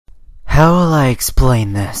How will I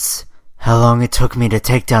explain this? How long it took me to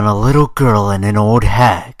take down a little girl and an old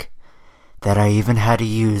hag, that I even had to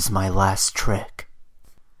use my last trick.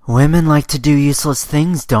 Women like to do useless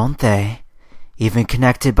things, don't they? Even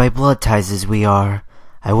connected by blood ties as we are,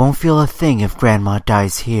 I won't feel a thing if Grandma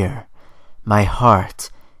dies here. My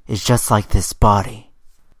heart is just like this body.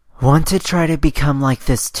 Want to try to become like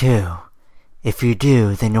this too? If you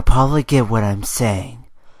do, then you'll probably get what I'm saying.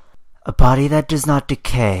 A body that does not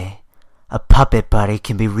decay. A puppet body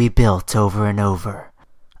can be rebuilt over and over,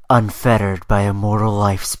 unfettered by a mortal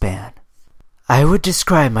lifespan. I would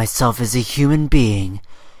describe myself as a human being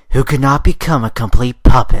who could not become a complete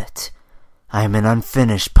puppet. I am an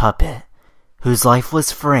unfinished puppet, whose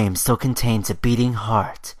lifeless frame still contains a beating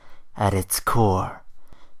heart at its core.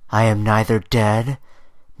 I am neither dead,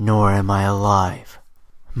 nor am I alive.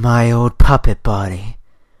 My old puppet body.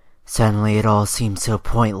 Suddenly it all seems so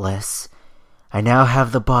pointless. I now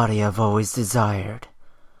have the body I've always desired,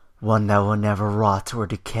 one that will never rot or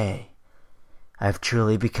decay. I've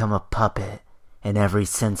truly become a puppet in every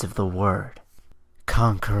sense of the word.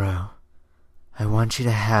 Kankuro, I want you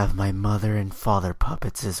to have my mother and father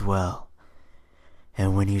puppets as well.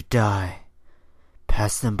 And when you die,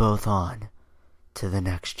 pass them both on to the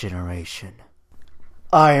next generation.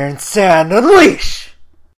 Iron Sand Unleash!